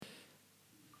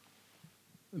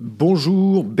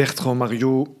Bonjour, Bertrand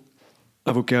Mariot,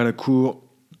 avocat à la Cour.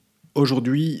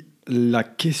 Aujourd'hui, la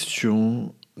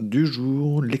question du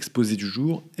jour, l'exposé du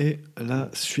jour est la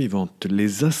suivante.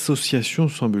 Les associations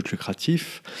sans but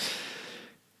lucratif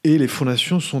et les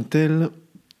fondations sont-elles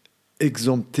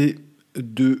exemptées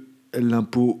de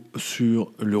l'impôt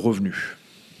sur le revenu ?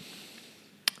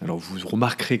 Alors vous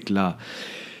remarquerez que la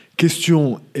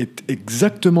question est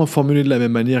exactement formulée de la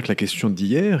même manière que la question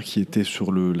d'hier, qui était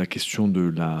sur la question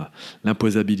de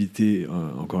l'imposabilité,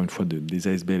 encore une fois, des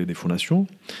ASBL et des fondations.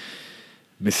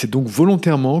 Mais c'est donc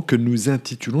volontairement que nous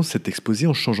intitulons cet exposé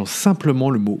en changeant simplement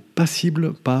le mot «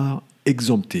 passible » par «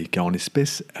 exempté », car en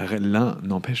l'espèce, l'un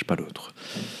n'empêche pas l'autre.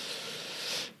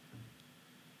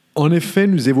 En effet,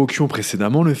 nous évoquions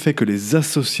précédemment le fait que les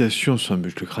associations sans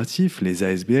but lucratif, les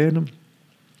ASBL,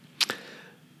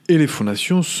 et les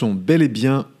fondations sont bel et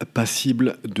bien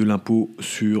passibles de l'impôt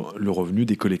sur le revenu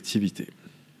des collectivités.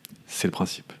 C'est le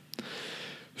principe.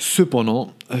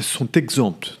 Cependant, elles sont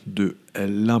exemptes de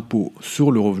l'impôt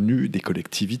sur le revenu des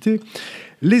collectivités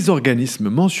les organismes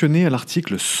mentionnés à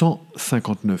l'article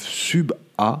 159 sub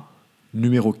A,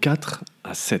 numéro 4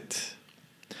 à 7.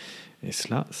 Et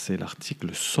cela, c'est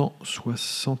l'article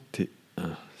 161,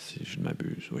 si je ne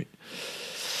m'abuse, oui.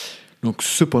 Donc,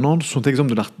 cependant, sont exempts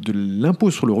de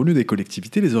l'impôt sur le revenu des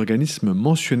collectivités les organismes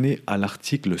mentionnés à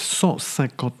l'article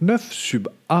 159 sub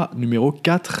A numéro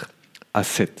 4 à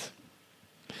 7.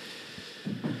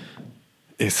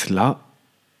 Et cela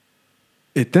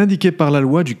est indiqué par la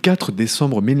loi du 4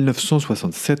 décembre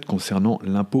 1967 concernant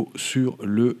l'impôt sur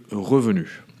le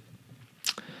revenu.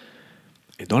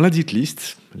 Et dans la dite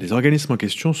liste, les organismes en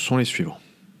question sont les suivants.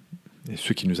 Et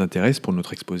ceux qui nous intéressent pour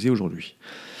notre exposé aujourd'hui.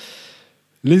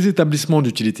 Les établissements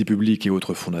d'utilité publique et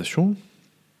autres fondations,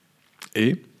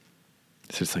 et,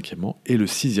 c'est le cinquièmement, et le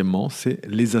sixièmement, c'est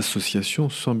les associations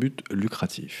sans but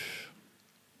lucratif.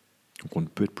 Donc on ne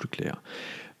peut être plus clair.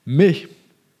 Mais,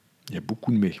 il y a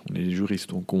beaucoup de mais, on est des juristes,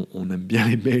 donc on aime bien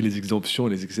les mais, les exemptions et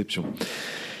les exceptions.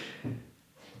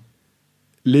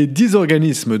 Les 10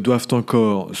 organismes doivent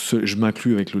encore, je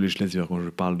m'inclus avec le législateur quand je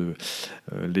parle de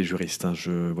les juristes,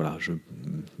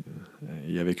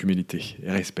 et avec humilité et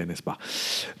respect, n'est-ce pas ?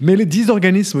 Mais les 10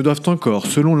 organismes doivent encore,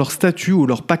 selon leur statut ou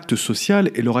leur pacte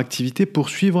social et leur activité,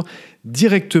 poursuivre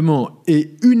directement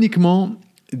et uniquement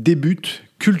des buts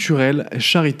culturels,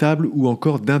 charitables ou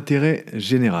encore d'intérêt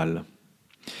général.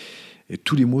 Et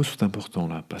tous les mots sont importants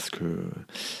là, parce que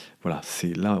voilà,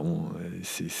 c'est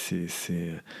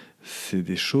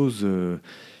des choses,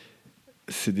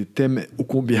 c'est des thèmes ô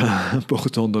combien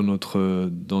importants dans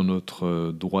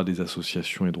notre droit des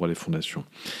associations et droit des fondations,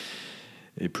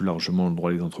 et plus largement le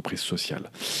droit des entreprises sociales.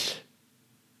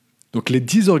 Donc les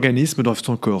 10 organismes doivent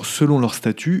encore, selon leur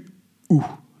statut ou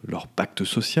leur pacte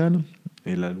social,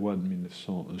 et la loi de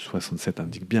 1967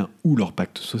 indique bien où leur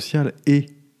pacte social et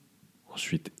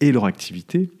ensuite et leur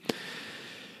activité,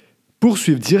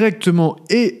 poursuivre directement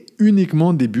et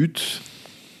uniquement des buts,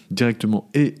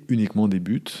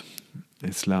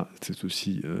 et cela, c'est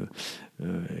aussi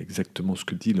exactement ce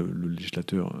que dit le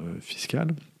législateur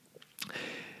fiscal.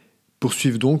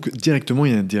 Poursuivent donc directement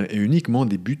et uniquement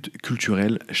des buts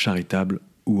culturels, charitables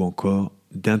ou encore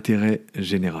d'intérêt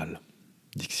général.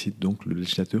 Dixit donc le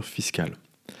législateur fiscal.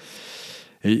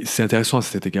 Et c'est intéressant à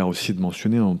cet égard aussi de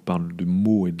mentionner, on parle de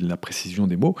mots et de la précision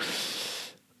des mots,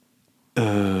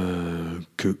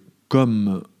 que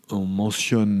comme on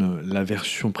mentionne la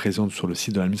version présente sur le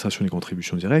site de l'administration des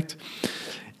contributions directes,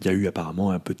 il y a eu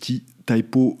apparemment un petit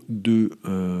typo de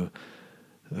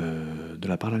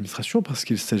la part de l'administration, parce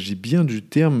qu'il s'agit bien du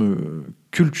terme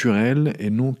culturel et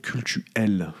non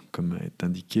cultuel, comme est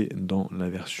indiqué dans la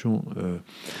version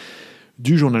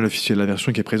du journal officiel, la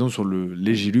version qui est présente sur le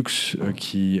Légilux,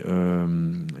 qui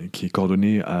est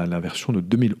coordonnée à la version de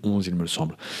 2011, il me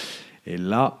semble. Et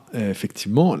là,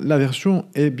 effectivement, la version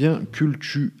est bien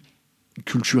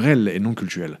culturelle et non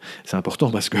cultuelle. C'est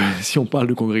important parce que si on parle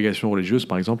de congrégation religieuse,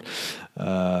 par exemple,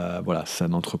 ça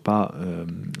n'entre pas,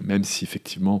 même si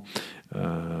effectivement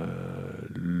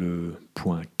le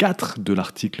point 4 de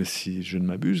l'article, si je ne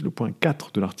m'abuse, le point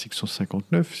 4 de l'article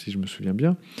 159, si je me souviens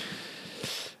bien,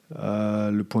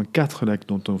 le point 4 là,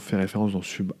 dont on fait référence dans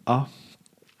sub A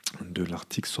de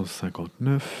l'article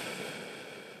 159,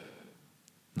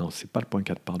 non, c'est pas le point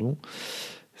 4, pardon,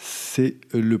 c'est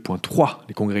le point 3.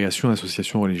 Les congrégations et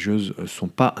associations religieuses ne sont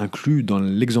pas inclus dans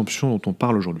l'exemption dont on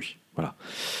parle aujourd'hui.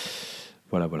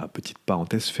 Voilà, petite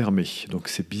parenthèse fermée. Donc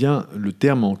c'est bien le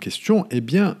terme en question, et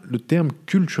bien le terme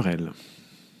culturel.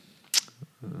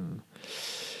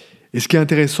 Et ce qui est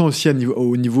intéressant aussi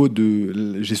au niveau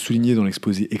de... J'ai souligné dans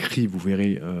l'exposé écrit, vous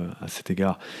verrez à cet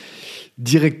égard,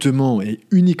 directement et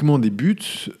uniquement des buts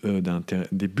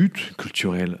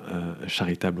culturels,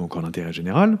 charitables ou encore d'intérêt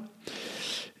général.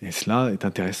 Et cela est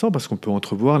intéressant parce qu'on peut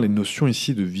entrevoir les notions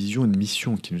ici de vision et de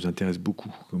mission qui nous intéressent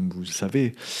beaucoup. Comme vous le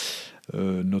savez,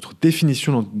 notre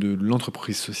définition de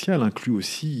l'entreprise sociale inclut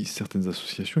aussi certaines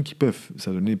associations qui peuvent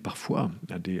s'adonner parfois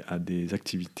à des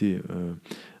activités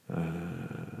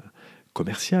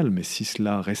commerciales, mais si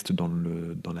cela reste dans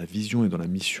la vision et dans la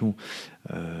mission,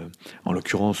 en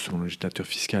l'occurrence, selon le législateur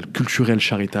fiscal, culturel,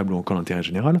 charitable ou encore l'intérêt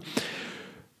général,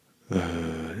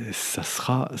 ça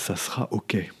sera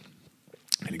OK. Et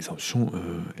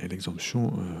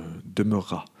l'exemption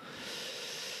demeurera.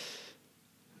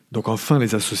 Donc enfin,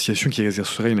 les associations qui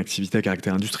exerceraient une activité à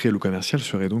caractère industriel ou commercial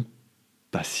seraient donc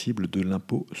passibles de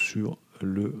l'impôt sur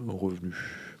le revenu.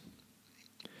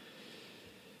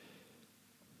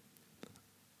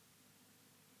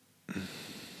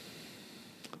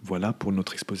 Voilà pour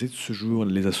notre exposé de ce jour.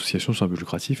 Les associations sans but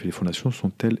lucratif et les fondations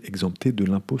sont-elles exemptées de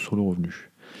l'impôt sur le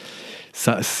revenu ?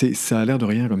 Ça a l'air de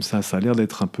rien comme ça. Ça a l'air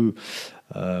d'être un peu...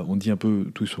 on dit un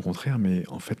peu tout et son contraire, mais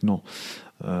en fait non.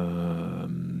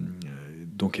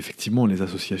 Donc effectivement, les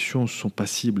associations sont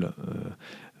passibles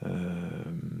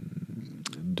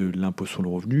de l'impôt sur le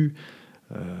revenu,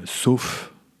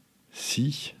 sauf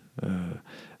si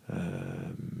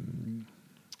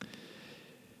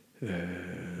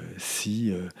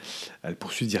elles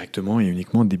poursuivent directement et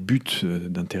uniquement des buts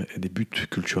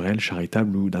culturels,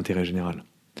 charitables ou d'intérêt général.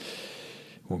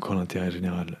 Ou encore l'intérêt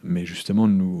général. Mais justement,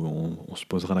 nous, on se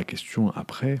posera la question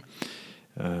après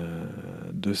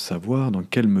de savoir dans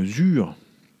quelle mesure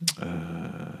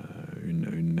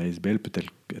une ASBL peut-elle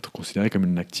être considérée comme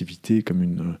une activité, comme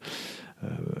une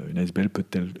ASBL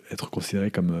peut-elle être considérée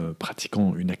comme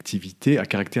pratiquant une activité à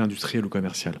caractère industriel ou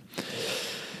commercial.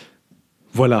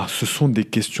 Voilà, ce sont des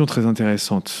questions très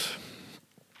intéressantes.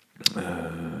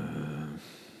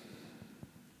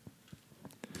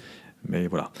 Mais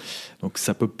voilà. Donc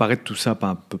ça peut paraître tout ça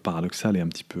un peu paradoxal et un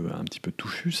petit peu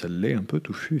touffu, ça l'est un peu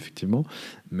touffu effectivement,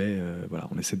 mais voilà,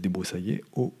 on essaie de débroussailler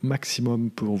au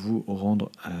maximum pour vous rendre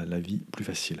la vie plus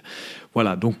facile.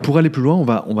 Voilà, donc pour aller plus loin, on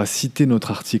va citer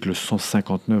notre article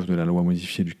 159 de la loi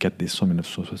modifiée du 4 décembre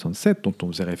 1967, dont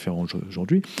on faisait référence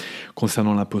aujourd'hui,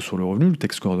 concernant l'impôt sur le revenu, le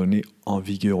texte coordonné en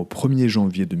vigueur au 1er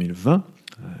janvier 2020,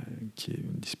 qui est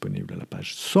disponible à la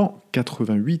page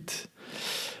 188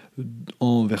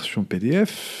 en version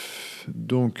PDF.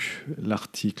 Donc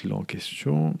l'article en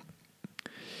question,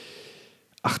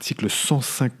 article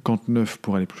 159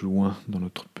 pour aller plus loin dans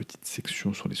notre petite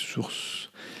section sur les sources,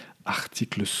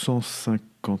 article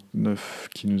 159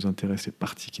 qui nous intéresse, les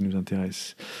parties qui nous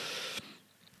intéressent.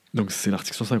 Donc c'est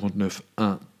l'article 159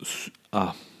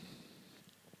 1A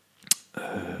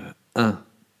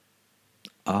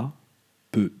 1A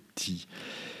petit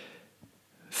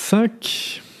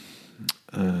 5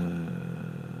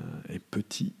 et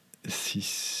petit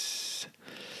 6.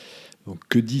 Donc,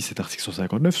 que dit cet article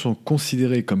 159 ? Sont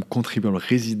considérés comme contribuables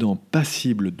résidents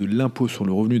passibles de l'impôt sur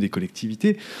le revenu des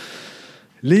collectivités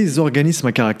les organismes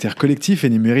à caractère collectif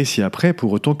énumérés ci-après,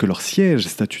 pour autant que leur siège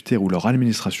statutaire ou leur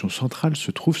administration centrale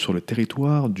se trouve sur le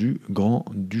territoire du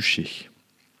Grand-Duché.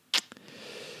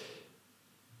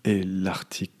 Et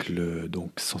l'article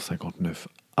donc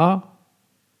 159A,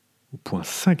 au point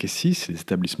 5 et 6, les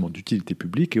établissements d'utilité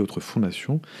publique et autres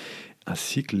fondations,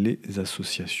 ainsi que les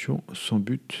associations sans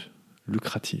but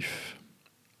lucratif.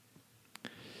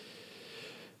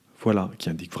 Voilà, qui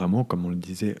indique vraiment, comme on le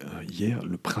disait hier,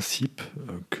 le principe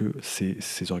que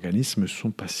ces organismes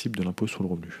sont passibles de l'impôt sur le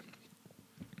revenu.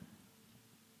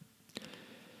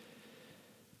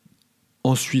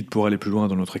 Ensuite, pour aller plus loin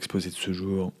dans notre exposé de ce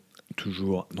jour,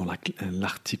 toujours dans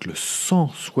l'article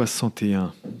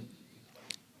 161,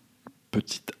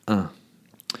 petite 1,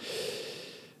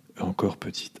 encore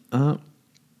petite 1,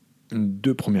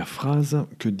 deux premières phrases.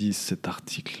 Que dit cet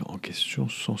article en question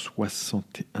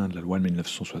 161 de la loi de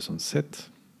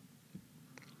 1967 ?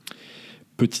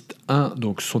 Petite 1,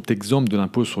 donc, sont exempts de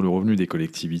l'impôt sur le revenu des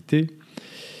collectivités.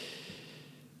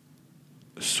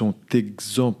 Sont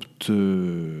exemptes...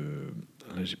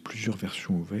 là, j'ai plusieurs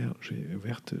versions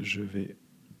ouvertes. Je vais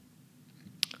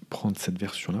prendre cette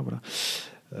version-là. Voilà.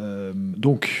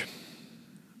 Donc...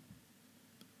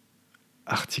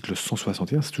 Article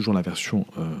 161, c'est toujours la version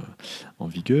en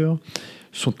vigueur,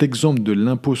 sont exempts de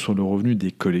l'impôt sur le revenu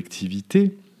des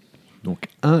collectivités. Donc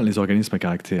 1, les organismes à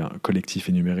caractère collectif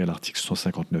énumérés à l'article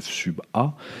 159 sub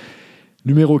A.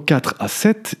 Numéro 4 à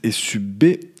 7 et sub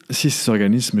B, si ces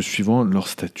organismes suivant leur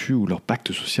statut ou leur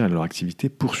pacte social et leur activité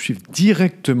poursuivent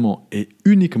directement et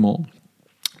uniquement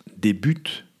des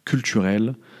buts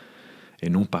culturels, et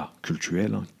non pas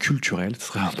cultuels, culturels, ce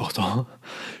serait important,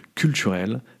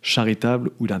 culturels,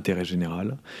 charitables ou d'intérêt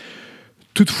général.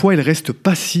 Toutefois, ils restent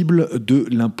passibles de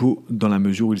l'impôt dans la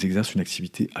mesure où ils exercent une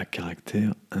activité à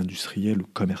caractère industriel ou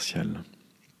commercial.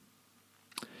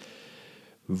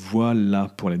 Voilà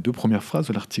pour les 2 premières phrases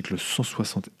de l'article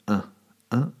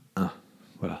 161.1.1.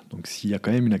 Voilà, donc s'il y a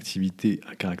quand même une activité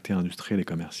à caractère industriel et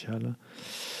commercial,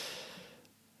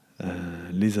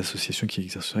 les associations qui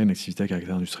exerceraient une activité à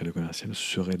caractère industriel et commercial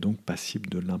seraient donc passibles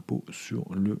de l'impôt sur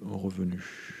le revenu,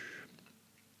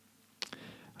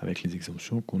 avec les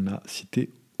exemptions qu'on a citées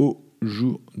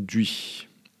aujourd'hui.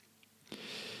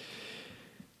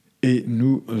 Et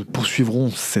nous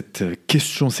poursuivrons ces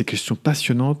questions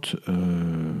passionnantes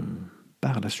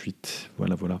par la suite.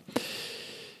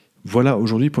 Voilà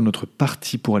aujourd'hui pour notre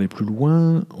partie pour aller plus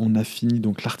loin. On a fini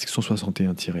donc l'article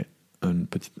 161-1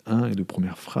 et 2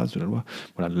 premières phrases de la loi.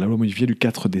 Voilà, la loi modifiée du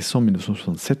 4 décembre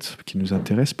 1967 qui nous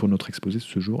intéresse pour notre exposé de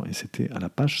ce jour. Et c'était à la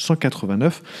page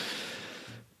 189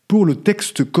 pour le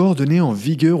texte coordonné en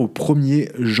vigueur au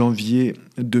 1er janvier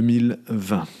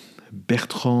 2020.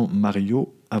 Bertrand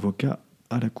Mariot, avocat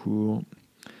à la Cour.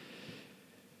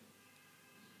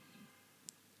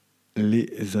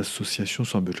 Les associations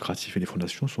sans but lucratif et les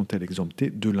fondations sont-elles exemptées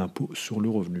de l'impôt sur le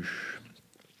revenu ?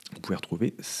 Vous pouvez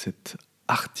retrouver cet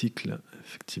article,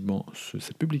 effectivement,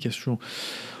 cette publication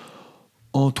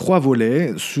en 3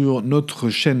 volets sur notre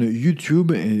chaîne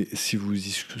YouTube. Et si vous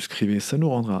y souscrivez, ça nous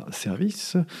rendra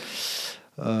service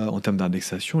en termes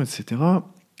d'indexation, etc.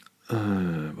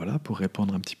 Voilà, pour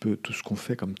répandre un petit peu tout ce qu'on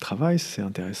fait comme travail, c'est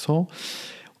intéressant.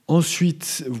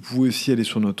 Ensuite, vous pouvez aussi aller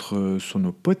sur nos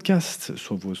podcasts,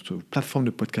 sur vos plateformes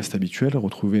de podcast habituelles,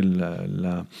 retrouver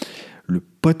le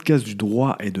podcast du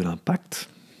droit et de l'impact,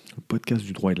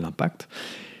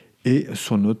 et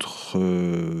sur notre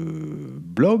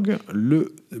blog,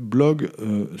 le blog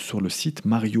sur le site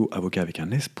marioavocat avec un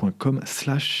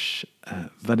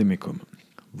s.com/vademecum.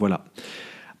 Voilà.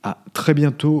 À très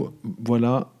bientôt.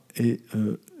 Voilà. Et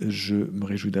je me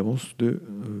réjouis d'avance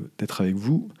d'être avec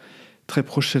vous très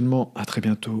prochainement. À très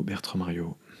bientôt, Bertrand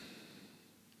Mariot.